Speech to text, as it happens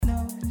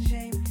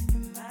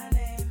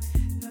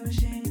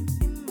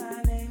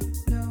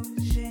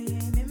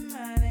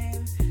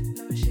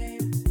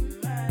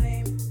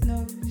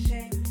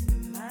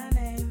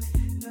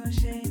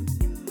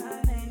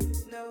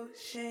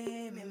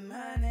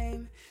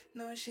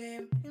No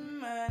shame in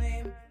my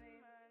name.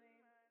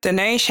 The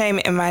No Shame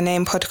in My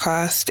Name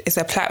podcast is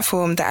a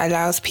platform that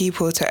allows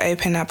people to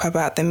open up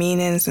about the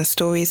meanings and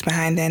stories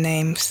behind their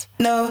names.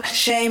 No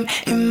shame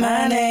in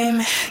my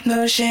name,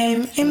 no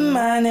shame in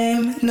my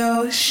name,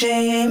 no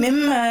shame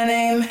in my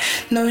name,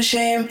 no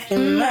shame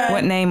in my...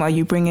 What name are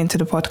you bringing to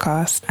the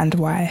podcast and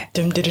why?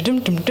 Ade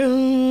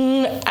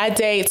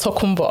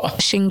Tokumbo.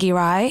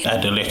 Shingirai.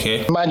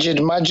 Adeleke.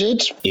 Majid.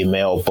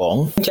 Emil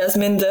Bong.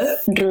 Jasminda.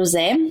 Rose.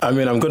 I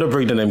mean, I'm going to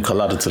bring the name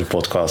Kalada to the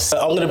podcast.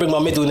 I'm going to bring my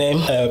middle name,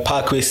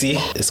 Parkwesi.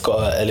 It's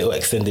got a little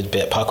extended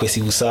bit,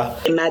 Parkwesi Usa.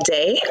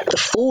 Imade. The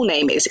full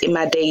name is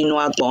Imade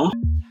Inuagbon.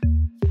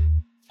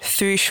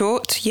 Through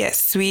short yet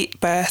sweet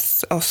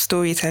bursts of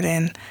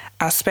storytelling,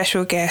 our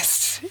special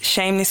guests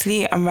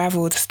shamelessly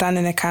unraveled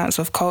stunning accounts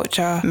of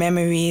culture,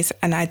 memories,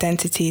 and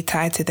identity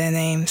tied to their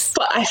names.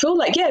 But I feel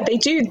like, they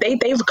do.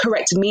 They've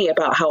corrected me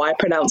about how I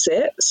pronounce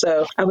it.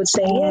 So I would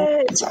say,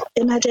 it's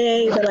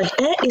Imade. They're like,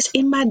 it's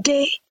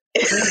Imade.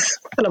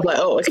 And I'm like,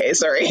 oh, okay,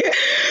 sorry.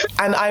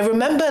 And I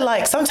remember,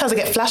 sometimes I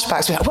get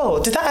flashbacks. Like,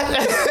 whoa, did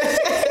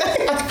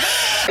that?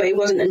 But it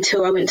wasn't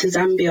until I went to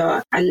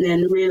Zambia and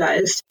then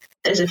realised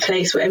there's a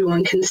place where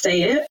everyone can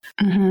say it.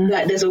 Mm-hmm.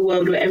 Like, there's a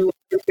world where everyone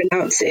can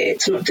pronounce it.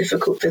 It's not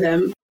difficult for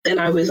them. Then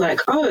I was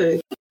like, oh,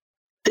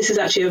 this is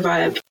actually a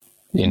vibe.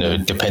 You know,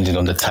 depending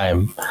on the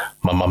time,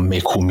 my mum may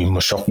call me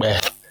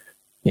Moshokbe.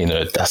 You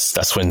know,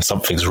 that's when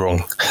something's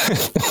wrong.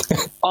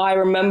 I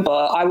remember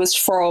I was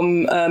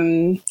from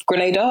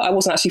Grenada. I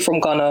wasn't actually from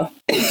Ghana.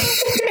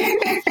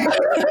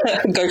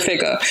 Go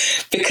figure.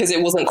 Because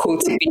it wasn't cool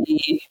to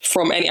be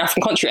from any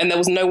African country. And there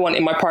was no one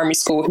in my primary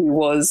school who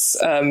was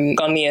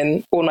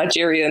Ghanaian or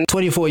Nigerian.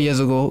 24 years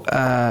ago,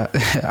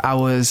 I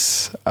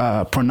was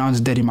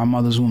pronounced dead in my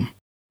mother's womb.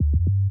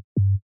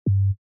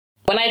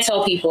 When I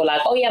tell people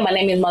oh yeah, my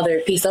name is Mother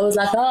of Peace, I was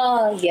like,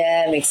 oh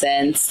yeah, makes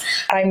sense.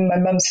 I'm my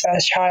mum's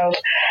first child,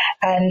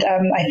 and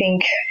I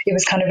think it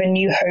was kind of a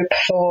new hope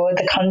for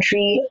the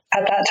country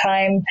at that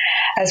time,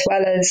 as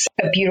well as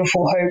a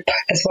beautiful hope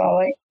as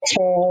well,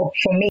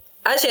 for me.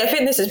 Actually, I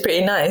think this is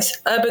pretty nice.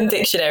 Urban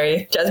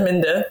Dictionary,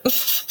 Jasminda.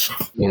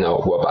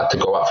 We're about to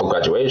go out for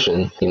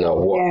graduation.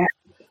 What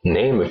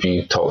name have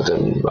you told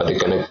them? Are they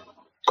gonna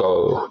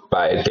go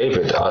by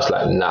David? I was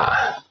like, nah.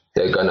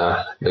 They're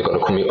gonna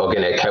call me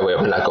Ogene Kewe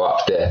when I go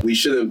up there. We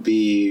shouldn't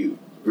be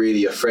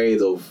really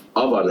afraid of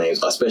other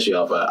names, especially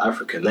other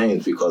African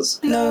names, because...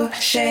 No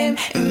shame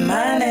in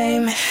my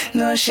name,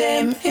 no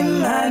shame in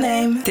my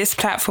name. This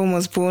platform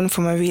was born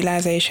from a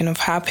realisation of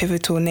how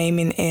pivotal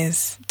naming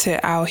is to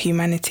our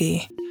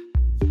humanity.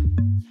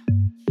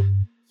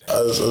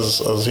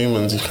 As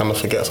humans, you kind of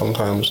forget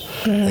sometimes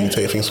and you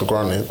take things for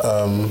granted.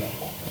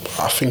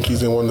 I think he's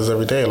doing wonders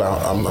every day.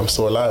 I'm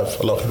still alive.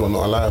 A lot of people are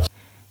not alive.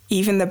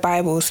 Even the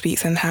Bible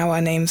speaks on how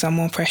our names are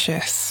more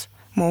precious,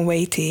 more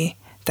weighty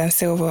than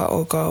silver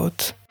or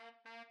gold.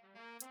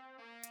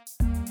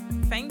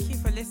 Thank you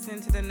for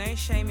listening to the No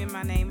Shame in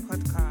My Name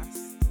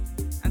podcast.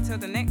 Until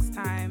the next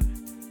time,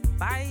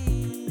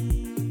 bye.